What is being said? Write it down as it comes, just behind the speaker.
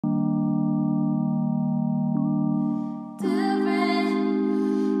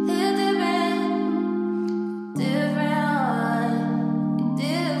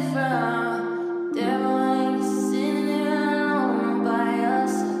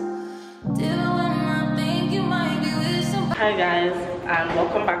Hi guys, and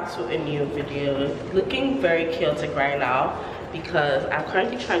welcome back to a new video. Looking very chaotic right now because I'm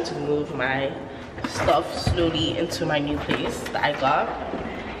currently trying to move my stuff slowly into my new place that I got.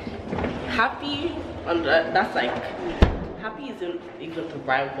 Happy isn't even the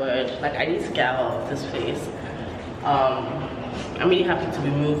right word. Like, I need to get out of this place. I'm really happy to be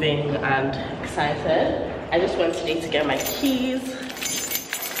moving and excited. I just went today to get my keys.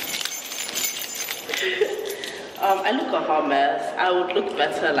 I look a hot mess. I would look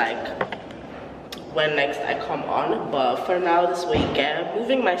better like when next I come on, but for now this is what you get.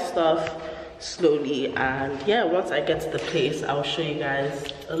 Moving my stuff slowly, and yeah, once I get to the place I'll show you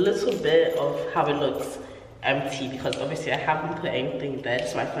guys a little bit of how it looks empty, because obviously I haven't put anything there.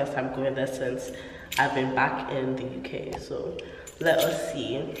 It's my first time going there since I've been back in the UK, so let us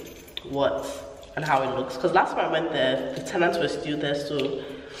see what and how it looks, because last time I went there the tenants were still there, so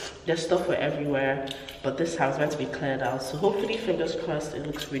their stuff were everywhere, but this time it's meant to be cleared out, so hopefully, fingers crossed, it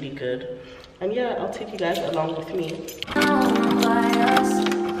looks really good. And yeah, I'll take you guys along with me.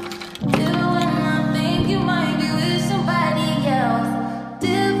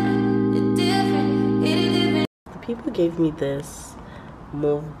 The people gave me this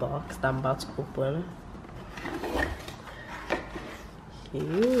mauve box that I'm about to open.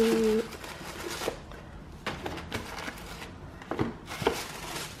 Cute.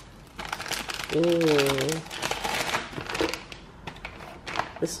 Ooh,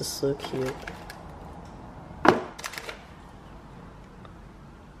 this is so cute.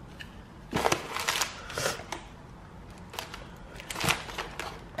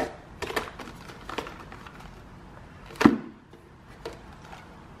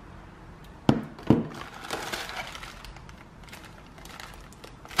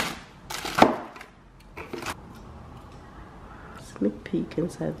 Sneak peek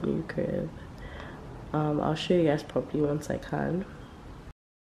inside the new crib. I'll show you guys properly once I can.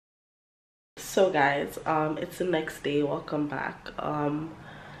 So guys, it's the next day. Welcome back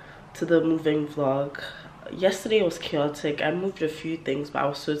to the moving vlog. Yesterday was chaotic. I moved a few things, but I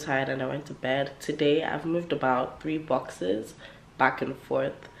was so tired and I went to bed. Today I've moved about 3 boxes back and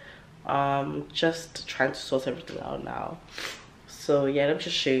forth, just trying to sort everything out now. So yeah, let me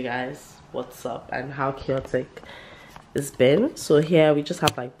just show you guys what's up and how chaotic it's been. So here we just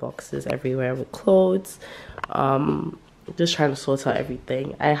have like boxes everywhere with clothes, just trying to sort out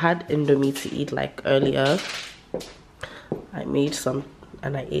everything. I had Indomie to eat like earlier. I made some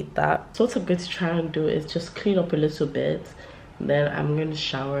and I ate that. So what I'm going to try and do is just clean up a little bit, then I'm going to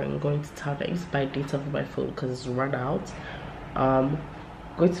shower and go into town. I used to buy data for my phone because it's run out. I'm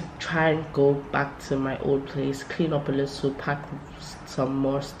going to try and go back to my old place, clean up a little, pack some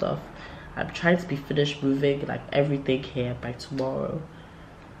more stuff. I'm trying to be finished moving like everything here by tomorrow,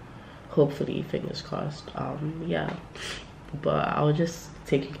 hopefully, fingers crossed. Yeah, but I'll just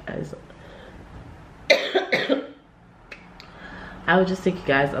take you guys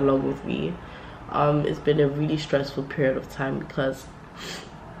along with me. It's been a really stressful period of time because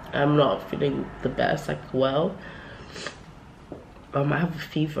I'm not feeling the best, like, well. I have a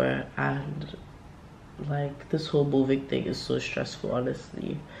fever, and like this whole moving thing is so stressful,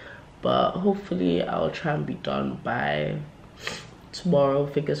 honestly. But hopefully I'll try and be done by tomorrow,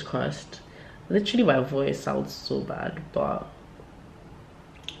 fingers crossed. Literally my voice sounds so bad, but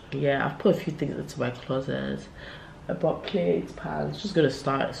yeah, I've put a few things into my closet. I bought plates, pans, just gonna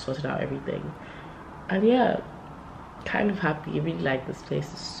start sorting out everything. And yeah, kind of happy. I really like this place.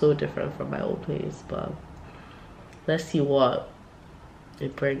 It's so different from my old place, but let's see what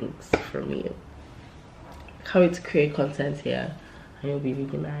it brings for me. Can't wait to create content here, and it'll be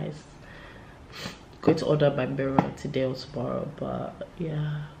really nice. Going to order my mirror today or tomorrow, but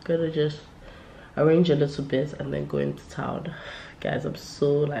yeah, gonna just arrange a little bit and then go into town. Guys, I'm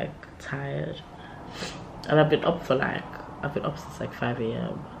so like tired, and I've been up since like 5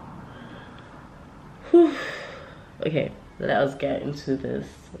 AM. Okay, let us get into this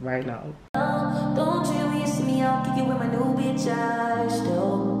right now. Don't you miss me? I'll kick it with my new bitch. I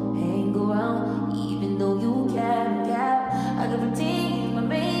still hang around, even though you can't cap. I can pretend my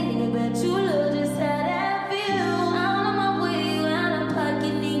main nigga, but you look just how that feel. I'm on my way when I'm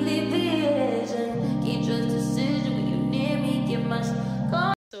packing English vision. Can't trust decision when you near me, get my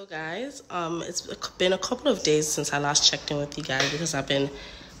car. So guys, it's been a couple of days since I last checked in with you guys because I've been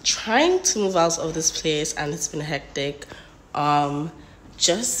trying to move out of this place and it's been hectic.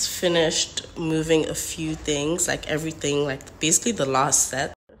 Just finished moving a few things, like everything, like basically the last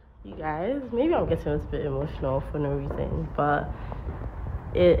set. You guys, maybe I'm getting a bit emotional for no reason, but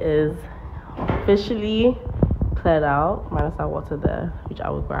it is officially cleared out, minus that water there, which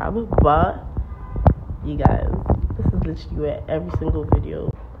I will grab. But you guys, This is literally where every single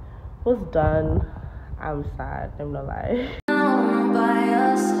video was done. I'm sad, I'm not lying.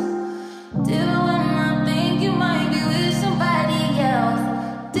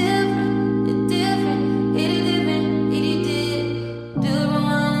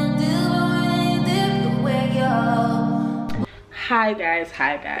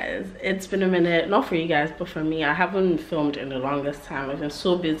 Hi guys, it's been a minute, not for you guys but for me. I haven't filmed in the longest time. I've been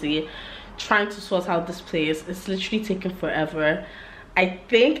so busy trying to sort out this place. It's literally taken forever. I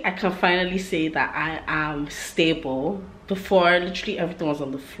think I can finally say that I am stable. Before, literally everything was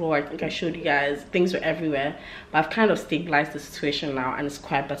on the floor. I think I showed you guys things were everywhere, but I've kind of stabilized the situation now and it's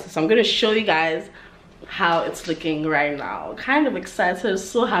quite better. So I'm going to show you guys how it's looking right now. Kind of excited,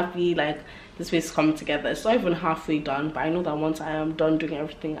 so happy, like this place is coming together. It's not even halfway done, but I know that once I am done doing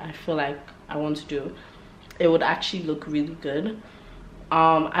everything I feel like I want to do, it would actually look really good.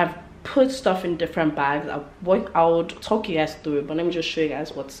 I've put stuff in different bags. I'll talk you guys through it, but let me just show you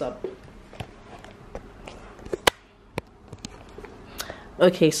guys what's up.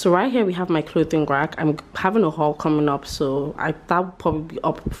 Okay, so right here we have my clothing rack. I'm having a haul coming up, so that will probably be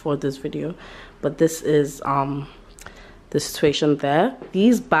up before this video, but this is the situation there.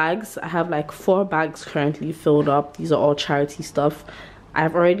 These bags, I have like 4 bags currently filled up. These are all charity stuff.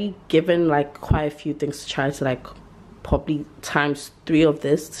 I've already given like quite a few things to charity, like probably ×3 of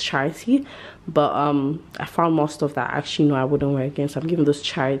this to charity, but I found more stuff that I actually know I wouldn't wear again, so I'm giving this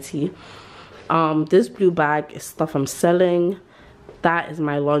charity. This blue bag is stuff I'm selling. That is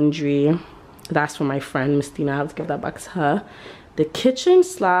my laundry. That's for my friend Mistina. Let's give that back to her. The kitchen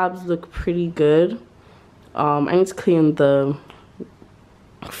slabs look pretty good. I need to clean the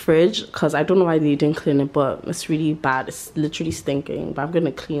fridge because I don't know why they didn't clean it, but it's really bad. It's literally stinking, but I'm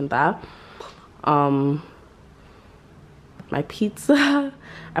gonna clean that. My pizza,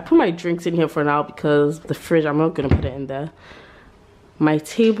 I put my drinks in here for now because the fridge, I'm not gonna put it in there. My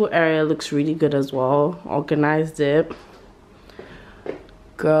table area looks really good as well. Organized it.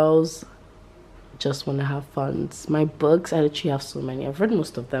 Girls just want to have fun. My books, I literally have so many. I've read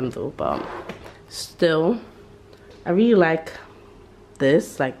most of them though, but still I really like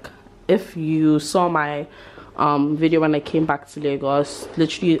this. Like, if you saw my video when I came back to Lagos,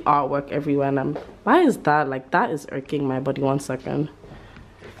 literally artwork everywhere, and why is that? Like, that is irking my body. 1 second.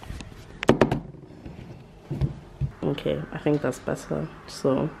 Okay, I think that's better.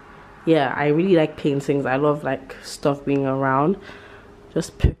 So yeah, I really like paintings. I love like stuff being around.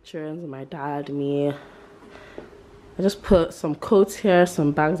 Just pictures of my dad, me. I just put some coats here,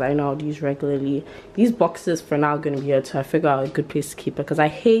 some bags I know I'll use regularly. These boxes for now are going to be here to figure out a good place to keep it, because I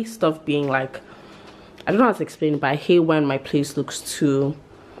hate stuff being like, I don't know how to explain it, but I hate when my place looks too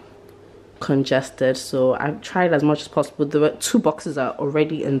congested. So I've tried as much as possible. The 2 boxes are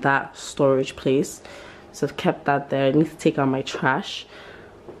already in that storage place, so I've kept that there. I need to take out my trash.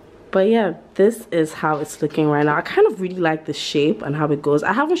 But yeah, this is how it's looking right now. I kind of really like the shape and how it goes.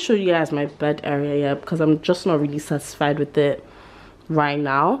 I haven't showed you guys my bed area yet because I'm just not really satisfied with it right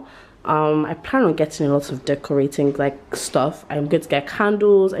now. I plan on getting lots of decorating like stuff. I'm going to get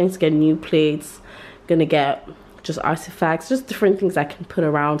candles. I need to get new plates. I'm going to get just artifacts, just different things I can put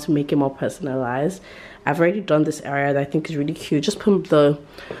around to make it more personalized. I've already done this area that I think is really cute. Just put the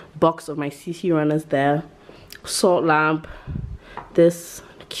box of my CC runners there. Salt lamp. This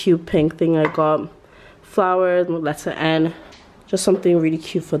cute pink thing I got, flowers, letter N, just something really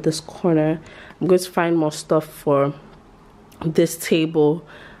cute for this corner. I'm going to find more stuff for this table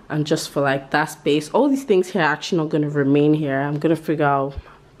and just for like that space. All these things here are actually not going to remain here. I'm going to figure out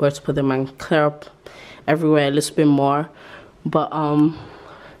where to put them and clear up everywhere a little bit more. But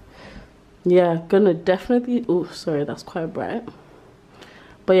yeah, gonna definitely, oh sorry, that's quite bright.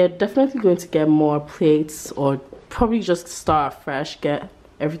 But yeah, definitely going to get more plates, or probably just start fresh, get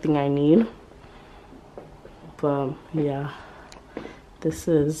everything I need. But yeah, this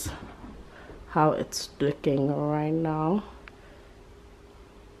is how it's looking right now.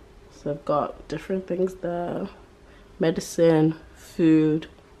 So I've got different things there: medicine, food,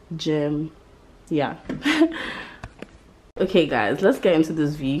 gym. Yeah. Okay guys, let's get into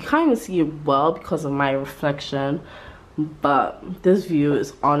this view. You can't even see it well because of my reflection, but this view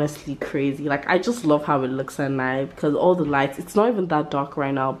is honestly crazy. Like, I just love how it looks at night because all the lights, it's not even that dark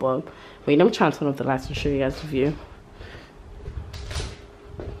right now. But wait, let me try and turn off the lights and show you guys the view.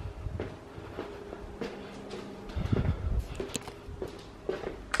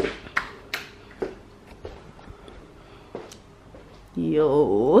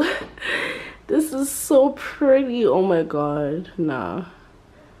 Yo, this is so pretty. Oh my god. Nah,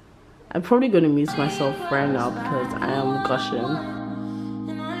 I'm probably gonna mute myself right now because I am gushing.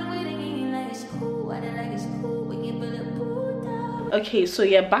 Okay, so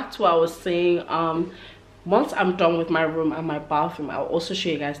yeah, back to what I was saying. Once I'm done with my room and my bathroom, I'll also show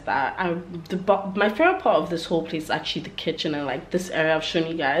you guys that my favorite part of this whole place is actually the kitchen and like this area I've shown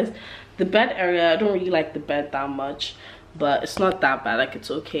you guys. The bed area, I don't really like the bed that much, but it's not that bad. Like,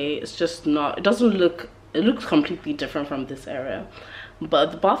 it's okay. It's just not, it doesn't look, it looks completely different from this area.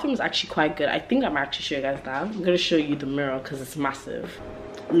 But the bathroom is actually quite good. I think I'm actually show you guys that. I'm gonna show you the mirror because it's massive.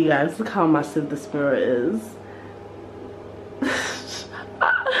 You guys, look how massive this mirror is.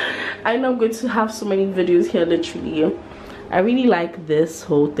 I know I'm going to have so many videos here, literally. I really like this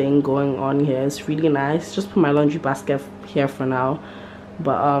whole thing going on here. It's really nice. Just put my laundry basket here for now.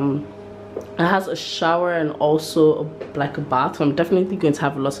 But it has a shower and also like a bath. So I'm definitely going to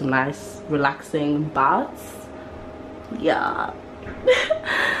have lots of nice relaxing baths. Yeah.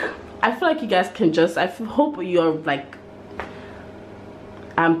 I feel like you guys can just, I hope you're like,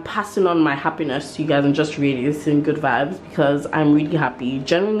 I'm passing on my happiness to you guys and just radiating good vibes, because I'm really happy.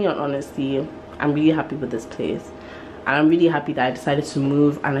 Genuinely and honestly, I'm really happy with this place. And I'm really happy that I decided to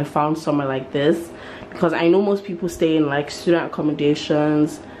move and I found somewhere like this, because I know most people stay in like student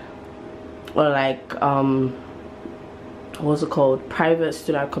accommodations or like what's it called, private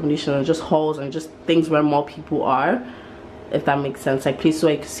student accommodation, and just halls and just things where more people are, if that makes sense, like places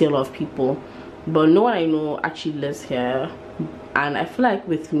where you can see a lot of people. But no one I know actually lives here, and I feel like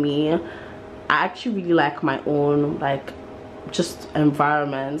with me, I actually really like my own like just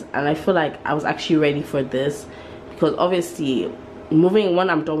environment, and I feel like I was actually ready for this, because obviously moving, when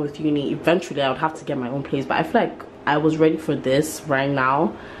I'm done with uni, eventually I would have to get my own place, but I feel like I was ready for this right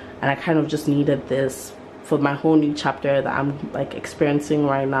now, and I kind of just needed this for my whole new chapter that I'm like experiencing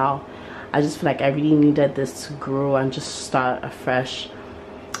right now. I just feel like I really needed this to grow and just start afresh.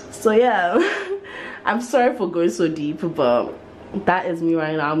 So yeah, I'm sorry for going so deep, but that is me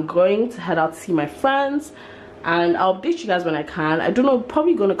right now. I'm going to head out to see my friends, and I'll update you guys when I can. I don't know,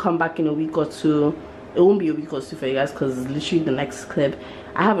 probably gonna come back in a week or two. It won't be a week or two for you guys, because it's literally the next clip.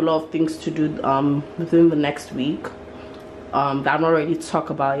 I have a lot of things to do within the next week that I'm not ready to talk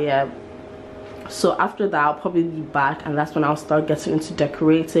about yet. So after that, I'll probably be back, and that's when I'll start getting into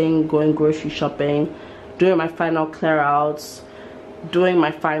decorating, going grocery shopping, doing my final clear outs, doing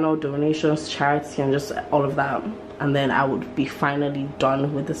my final donations to charity, and just all of that. And then I would be finally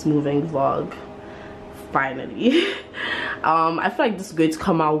done with this moving vlog. Finally. I feel like this is going to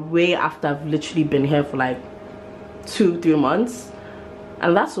come out way after I've literally been here for like 2-3 months,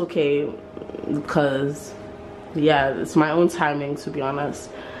 and that's okay, because yeah, it's my own timing, to be honest.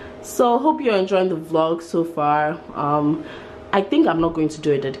 So hope you're enjoying the vlog so far. I think I'm not going to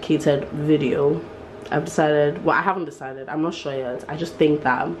do a dedicated video. I've decided, well, I haven't decided, I'm not sure yet. I just think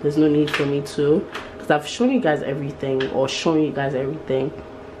that there's no need for me to, because I've shown you guys everything, or shown you guys everything.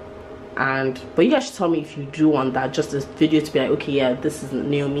 But you guys should tell me if you do want that, just this video to be like, okay, yeah, this is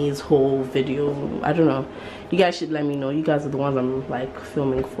Naomi's whole video. I don't know, you guys should let me know. You guys are the ones I'm like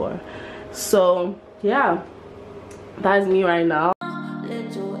filming for. So yeah, that is me right now.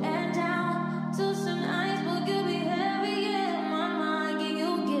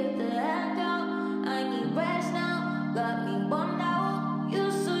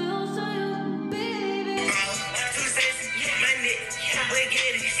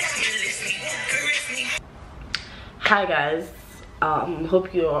 Hi guys,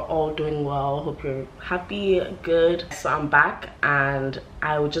 hope you're all doing well, hope you're happy, good. So I'm back, and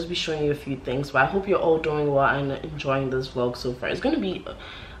I will just be showing you a few things, but I hope you're all doing well and enjoying this vlog so far. It's going to be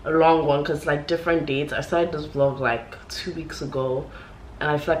a long one, because like different dates. I started this vlog like 2 weeks ago,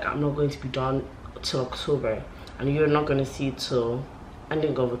 and I feel like I'm not going to be done till October, and you're not going to see it till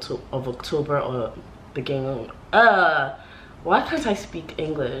ending of October or beginning. Why can't I speak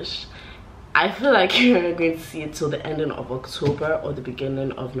English? I feel like you're going to see it till the ending of October or the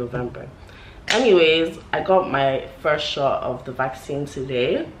beginning of November. Anyways, I got my first shot of the vaccine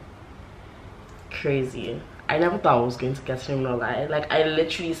today. Crazy. I never thought I was going to get it, no lie. Like, I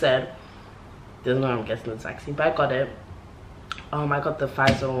literally said, there's no way I'm getting this vaccine, but I got it. I got the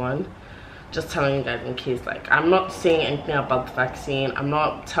Pfizer one. Just telling you guys in case, like, I'm not saying anything about the vaccine. I'm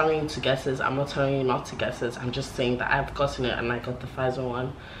not telling you to get it. I'm not telling you not to get it. I'm just saying that I've gotten it and I got the Pfizer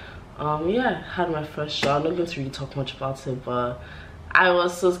one. Yeah, I had my first shot. I'm not going to really talk much about it, but I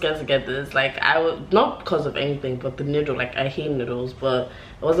was so scared to get this. Like, I was, not because of anything, but the needle. Like, I hate needles, but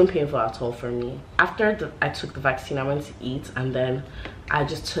it wasn't painful at all for me. After I took the vaccine, I went to eat, and then I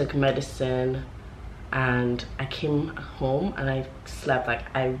just took medicine, and I came home and I slept. Like,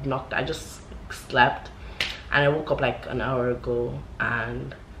 I just slept, and I woke up like an hour ago,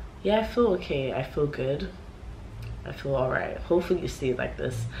 and yeah, I feel okay. I feel good. I feel alright. Hopefully it stays like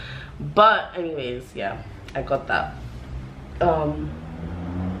this. But anyways, yeah, I got that. I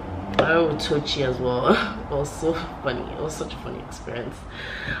went with Tochi as well. It was so funny. It was such a funny experience.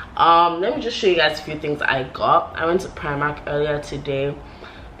 Let me just show you guys a few things I got. I went to Primark earlier today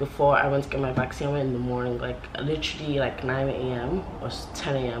before I went to get my vaccine. I went in the morning, like literally like 9 a.m. or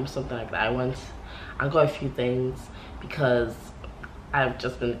 10 a.m. something like that. I got a few things because I've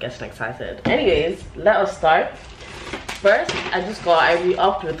just been getting excited. Anyways, let us start. First, I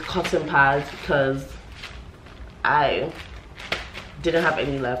re-upped with cotton pads because I didn't have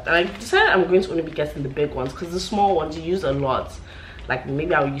any left, and I decided I'm going to only be getting the big ones because the small ones you use a lot. Like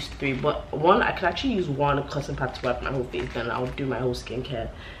maybe I'll use 3, but one I could actually use one cotton pad to wipe my whole face, then I'll do my whole skincare,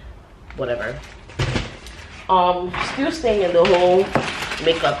 whatever. Still staying in the whole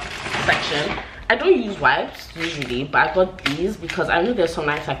makeup section. I don't use wipes usually, but I got these because I know there's some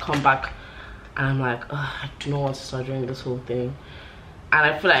nights I come back and I'm like, I do not want to start doing this whole thing. And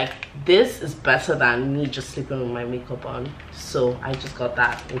I feel like this is better than me just sleeping with my makeup on. So I just got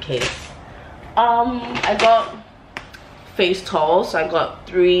that in case. I got face towels. So I got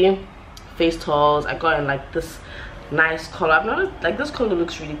 3 face towels. I got in like this nice color. I've not like, this color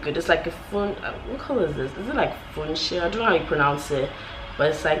looks really good. It's like a fun, what color is this? Is it like funshia? I don't know how you pronounce it,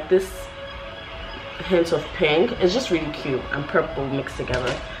 but it's like this hint of pink. It's just really cute and purple mixed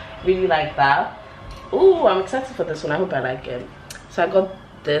together. Really like that. Ooh, I'm excited for this one. I hope I like it. So I got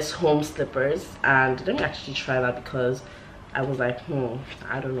this home slippers, and let me actually try that because I was like,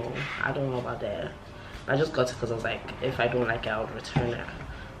 I don't know about that. I just got it because I was like, if I don't like it, I'll return it.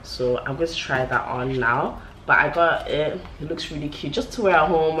 So I'm going to try that on now. But I got it. It looks really cute just to wear at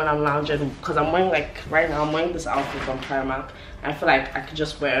home when I'm lounging, because I'm wearing, like, right now I'm wearing this outfit from Primark. I feel like I could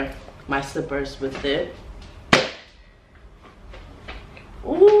just wear my slippers with it.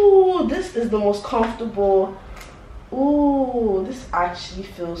 Ooh, this is the most comfortable. Ooh, this actually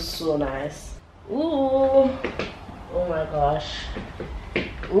feels so nice. Ooh, oh my gosh.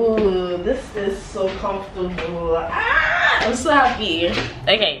 Ooh, this is so comfortable. I'm so happy.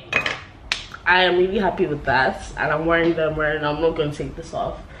 Okay, I am really happy with that, and I'm wearing them right now. I'm not going to take this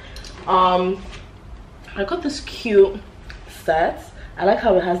off. I got this cute set. I like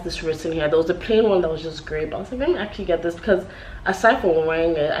how it has this written here. There was a plain one that was just gray, but I was like, let me actually get this because aside from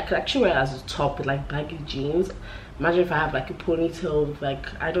wearing it, I could actually wear it as a top with like baggy jeans. Imagine if I have like a ponytail with like,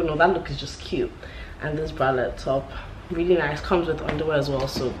 I don't know, that look is just cute. And this bralette top, really nice, comes with underwear as well,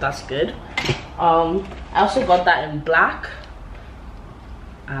 so that's good. I also got that in black,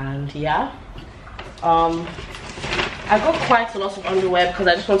 and yeah, I got quite a lot of underwear because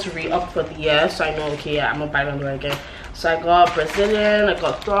I just want to re-up for the year, so I know, okay, yeah, I'm gonna buy underwear again. So I got Brazilian, I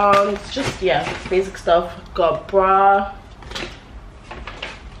got thongs, just, yeah, basic stuff. Got bra,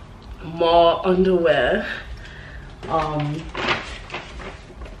 more underwear.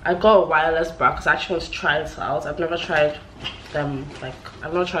 I got a wireless bra because I actually want to try this out. I've never tried them, like,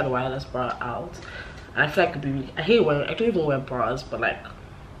 I've not tried a wireless bra out, and I feel like it'd be really, I hate wearing, I don't even wear bras, but like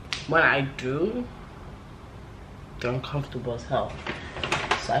when I do, they're uncomfortable as hell.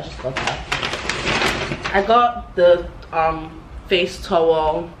 So I just got that. I got the face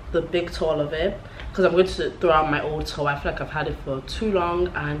towel, the big towel of it, because I'm going to throw out my old towel. I feel like I've had it for too long,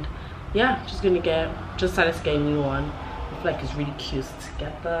 and yeah, just decided to get a new one. I feel like it's really cute to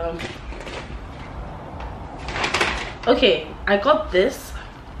get them. Okay, I got this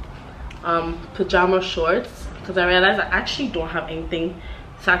pajama shorts because I realized I actually don't have anything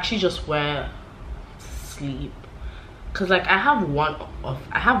to actually just wear to sleep. Cause like I have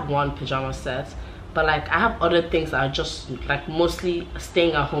one pajama set, but like I have other things that are just like mostly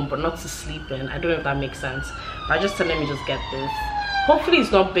staying at home but not to sleep in. I don't know if that makes sense, but I just said let me just get this. Hopefully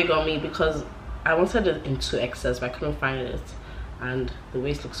it's not big on me because I wanted it in 2XS but I couldn't find it, and the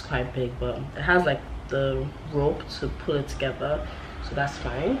waist looks quite big, but it has like the rope to pull it together, so that's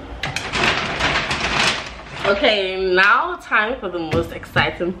fine. Okay, now time for the most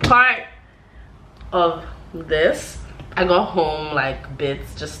exciting part of this. I got home like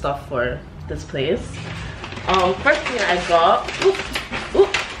bits, just stuff for this place. First thing I got,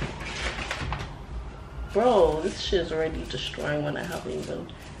 bro, this shit is already destroying when I haven't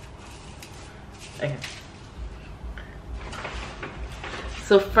even. Okay.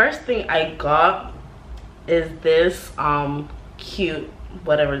 So first thing I got is this cute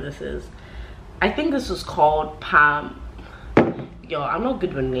whatever this is. I think this was called Pam. Yo, I'm not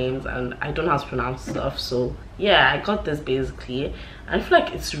good with names and I don't know how to pronounce stuff, so yeah, I got this basically. I feel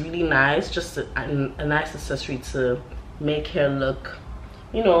like it's really nice, just a nice accessory to make hair look,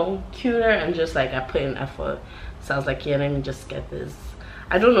 you know, cuter, and just like I put in effort. So I was like, yeah, let me just get this.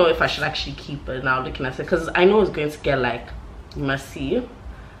 I don't know if I should actually keep it now looking at it because I know it's going to get like messy,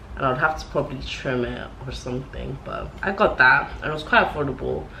 and I'd have to probably trim it or something, but I got that and it was quite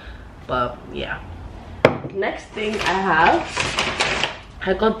affordable. But yeah, next thing I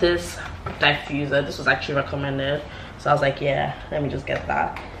got this diffuser. This was actually recommended, so I was like, yeah, let me just get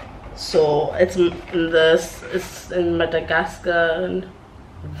that. So it's in Madagascar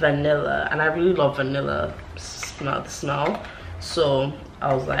vanilla, and I really love vanilla smell. So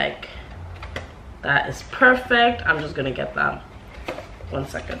I was like, that is perfect. I'm just gonna get that. 1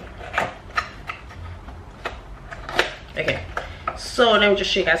 second. Okay, so let me just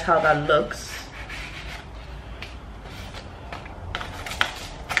show you guys how that looks.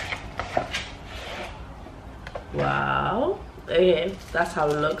 Wow. Okay, that's how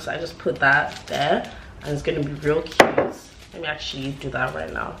it looks. I just put that there and it's gonna be real cute. Let me actually do that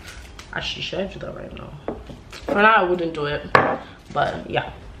right now. Actually, should I do that right now? For now I wouldn't do it, but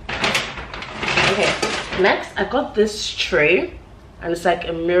yeah. Okay, next I got this tray, and it's like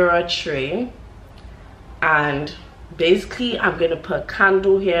a mirror tray, and basically I'm gonna put a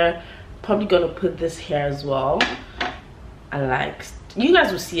candle here, probably gonna put this here as well, and like you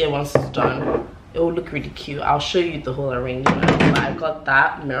guys will see it once it's done. It will look really cute. I'll show you the whole arrangement. But I got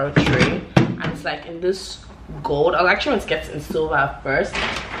that mirror tray, and it's like in this gold. I was actually going to get it in silver at first,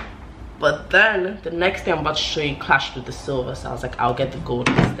 but then the next thing I'm about to show you clashed with the silver, so I was like, I'll get the gold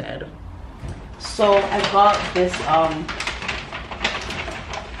instead. So I got this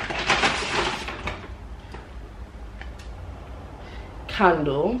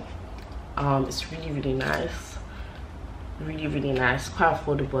candle. It's really nice. Really nice, quite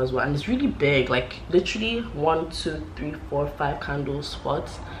affordable as well, and it's really big, like literally 1 2 3 4 5 candle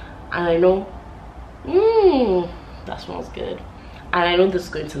spots. And I know that smells good, and I know this is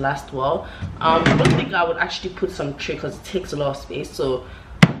going to last well. I don't think I would actually put some tray because it takes a lot of space, so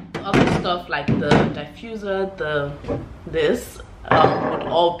other stuff like the diffuser, this would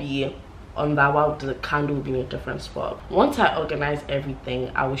all be on that, while the candle will be in a different spot. Once I organize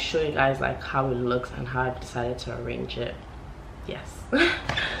everything, I will show you guys like how it looks and how I decided to arrange it. Yes.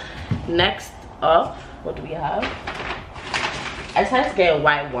 Next up, what do we have? I decided to get a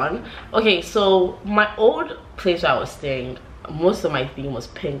white one. Okay, so my old place where I was staying, most of my theme was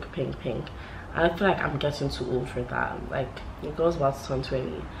pink. And I feel like I'm getting too old for that. Like, it goes about to turn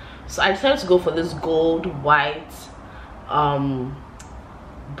 20. So I decided to go for this gold, white, brown.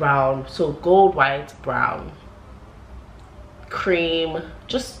 So gold, white, brown, cream,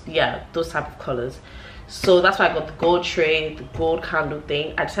 just yeah, those type of colors. So that's why I got the gold tray, the gold candle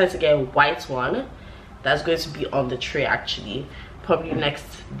thing. I decided to get a white one that's going to be on the tray, actually, probably next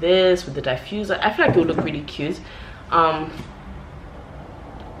to this with the diffuser. I feel like it would look really cute.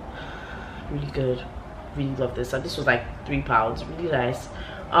 Really good, really love this. And this was like £3, really nice.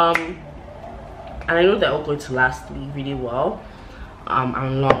 And I know they're all going to last me really well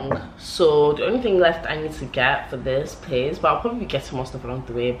and long. So the only thing left I need to get for this place, but I'll probably be getting more stuff along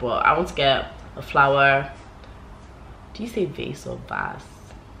the way, but I want to get a flower. Do you say vase or vase?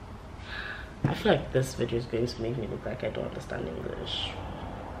 I feel like this video is going to make me look like I don't understand English.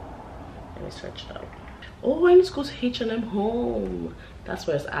 Let me search it out. Oh, I need to go to H&M Home. That's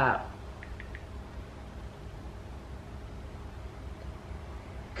where it's at.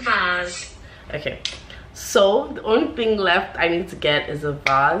 Vase. Okay, so the only thing left I need to get is a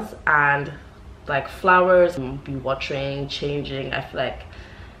vase and like flowers. I'll be watering, changing. I feel like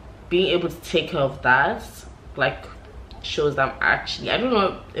being able to take care of that like shows that I'm actually, I don't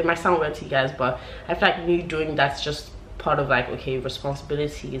know, it might sound weird to you guys, but I feel like me doing that's just part of like, okay,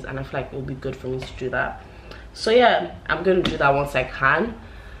 responsibilities, and I feel like it will be good for me to do that. So yeah, I'm gonna do that once I can.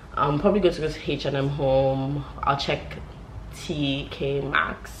 I'm probably going to go to H&M Home. I'll check TK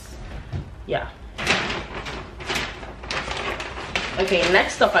Maxx. Yeah. Okay,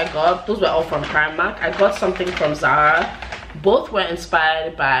 next stuff I got, those were all from Primark. I got something from Zara. Both were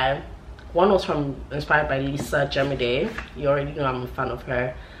inspired by, one was inspired by Lisa Jemide. You already know I'm a fan of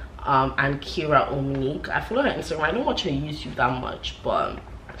her. And Kira Omnique. I follow her Instagram. I don't watch her YouTube that much, but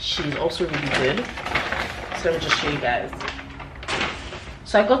she's also really good. So let me just show you guys.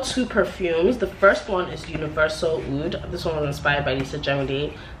 So I got two perfumes. The first one is Universal Oud. This one was inspired by Lisa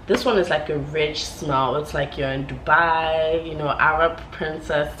Jemide. This one is like a rich smell. It's like you're in Dubai, you know, Arab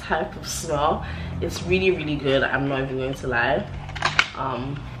princess type of smell. It's really good. I'm not even going to lie.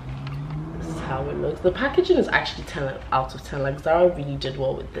 This is how it looks. The packaging is actually 10 out of 10. Like, Zara really did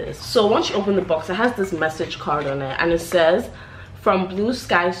well with this. So once you open the box, it has this message card on it, and it says, from blue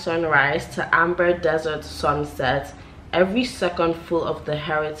sky sunrise to amber desert sunset, every second full of the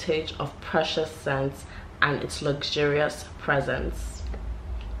heritage of precious scents and its luxurious presence.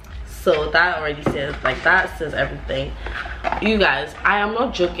 So that already says, like, that says everything. You guys, I am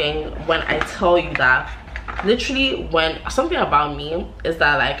not joking when I tell you that literally, when something about me is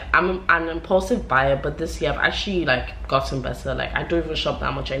that, like, I'm an impulsive buyer, but this year I've actually, like, gotten better. Like, I don't even shop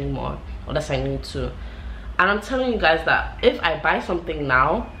that much anymore unless I need to. And I'm telling you guys that if I buy something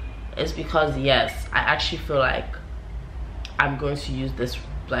now, it's because, yes, I actually feel like I'm going to use this,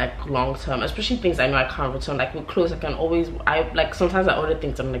 like, long term, especially things I know I can't return. Like with clothes, I can always, like, sometimes I order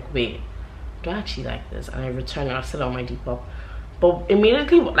things, I'm like, wait, do I actually like this? And I return it, I sell it on my Depop. But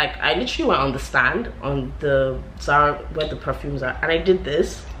immediately, like, I literally went on the stand on the Zara where the perfumes are, and I did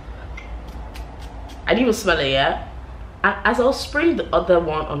this. I didn't even smell it yet. And as I was spraying the other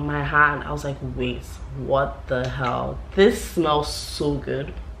one on my hand, I was like, wait, what the hell? This smells so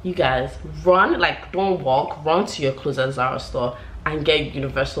good. You guys, run, like, don't walk, run to your closest Zara store and get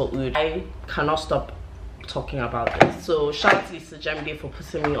Universal Oud. I cannot stop talking about this. So shout out to Lisa Jemde for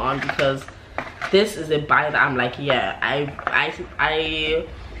putting me on, because this is a buy that I'm like, yeah,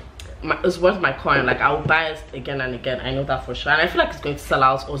 it's worth my coin. Like, I will buy it again and again. I know that for sure. And I feel like it's going to sell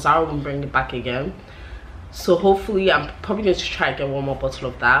out, or Zara won't bring it back again. So hopefully, I'm probably going to try and get one more bottle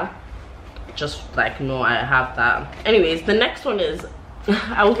of that. Just like, no, I have that. Anyways, the next one is,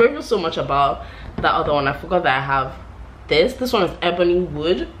 I was raving so much about that other one, I forgot that I have this. This one is Ebony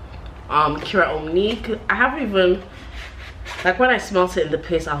Wood, Kira Omnique. I haven't even, like, when I smelled it in the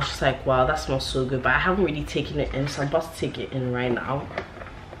place, I was just like, wow, that smells so good, but I haven't really taken it in, so I'm about to take it in right now.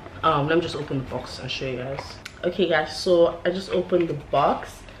 Let me just open the box and show you guys. Okay guys, so I just opened the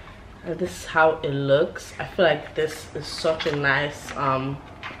box and this is how it looks. I feel like this is such a nice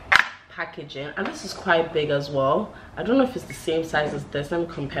packaging, and this is quite big as well. I don't know if it's the same size as this. Let me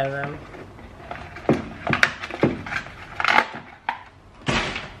compare them.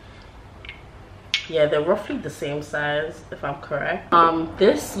 Yeah, they're roughly the same size, if I'm correct.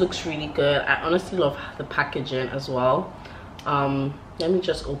 This looks really good. I honestly love the packaging as well. Let me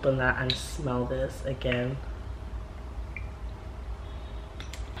just open that and smell this again.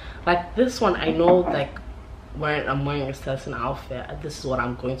 Like, this one, I know, like, when I'm wearing a certain outfit, this is what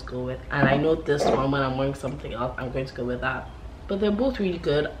I'm going to go with, and I know this one, when I'm wearing something else, I'm going to go with that. But they're both really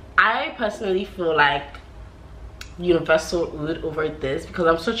good. I personally feel like Universal Oud over this, because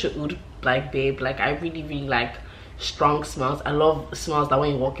I'm such a oud, like, babe. Like, I really like strong smells. I love smells that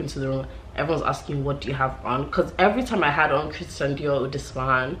when you walk into the room, everyone's asking, what do you have on? Because every time I had on Christian Dior Eau de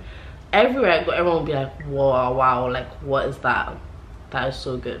Swan, everywhere I go, everyone will be like, whoa, wow, like, what is that? That is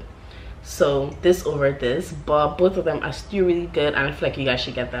so good. So this over this, but both of them are still really good, and I feel like you guys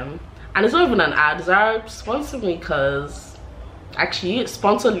should get them. And it's not even an ad. Zara sponsored me, because actually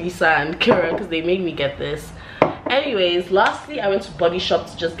sponsor Lisa and Kira, because they made me get this. Anyways, lastly, I went to Body Shop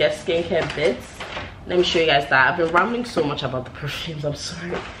to just get skincare bits. Let me show you guys that. I've been rambling so much about the perfumes, I'm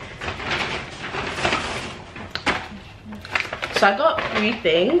sorry. So I got 3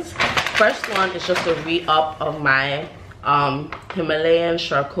 things. First one is just a re-up of my Himalayan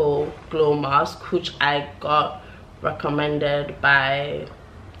charcoal glow mask, which I got recommended by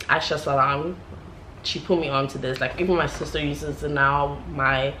Aisha Salam. She put me onto this. Like, even my sister uses it now,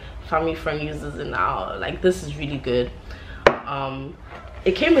 my family friend uses it now. Like, this is really good.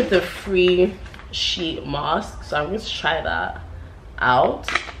 It came with a free sheet mask, so I'm going to try that out.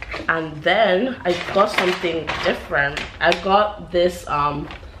 And then I got something different. I got this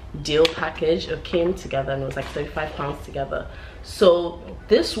deal package. It came together and it was like £35 together. So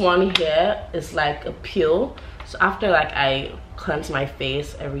this one here is like a peel. So after, like, I cleanse my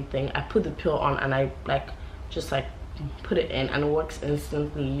face, everything, I put the peel on and I, like, just like put it in, and it works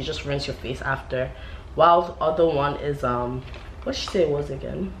instantly. You just rinse your face after. While the other one is what did she say it was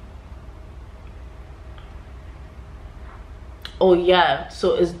again? Oh yeah,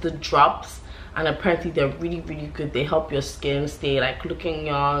 so it's the drops, and apparently they're really good. They help your skin stay, like, looking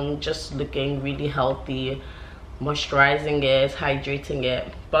young, just looking really healthy, moisturizing it, hydrating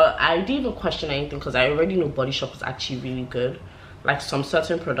it. But I didn't even question anything, because I already know Body Shop is actually really good. Like, some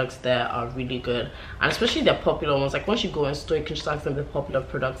certain products there are really good, and especially the popular ones. Like, once you go in store, you can just ask them the popular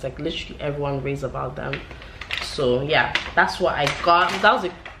products. Like, literally everyone raves about them. So yeah, that's what I got. That was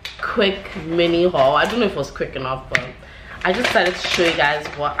a quick mini haul. I don't know if it was quick enough, but I just decided to show you guys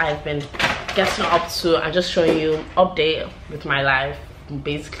what I've been getting up to, and just showing you update with my life.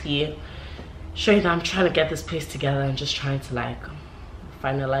 Basically showing that I'm trying to get this place together and just trying to, like,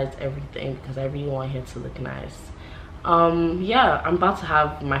 finalize everything, because I really want here to look nice. Yeah, I'm about to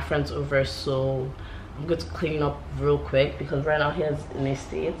have my friends over, so I'm going to clean up real quick, because right now here's in the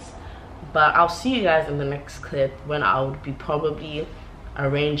States. But I'll see you guys in the next clip, when I would be probably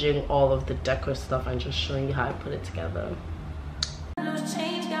arranging all of the decor stuff and just showing you how I put it together.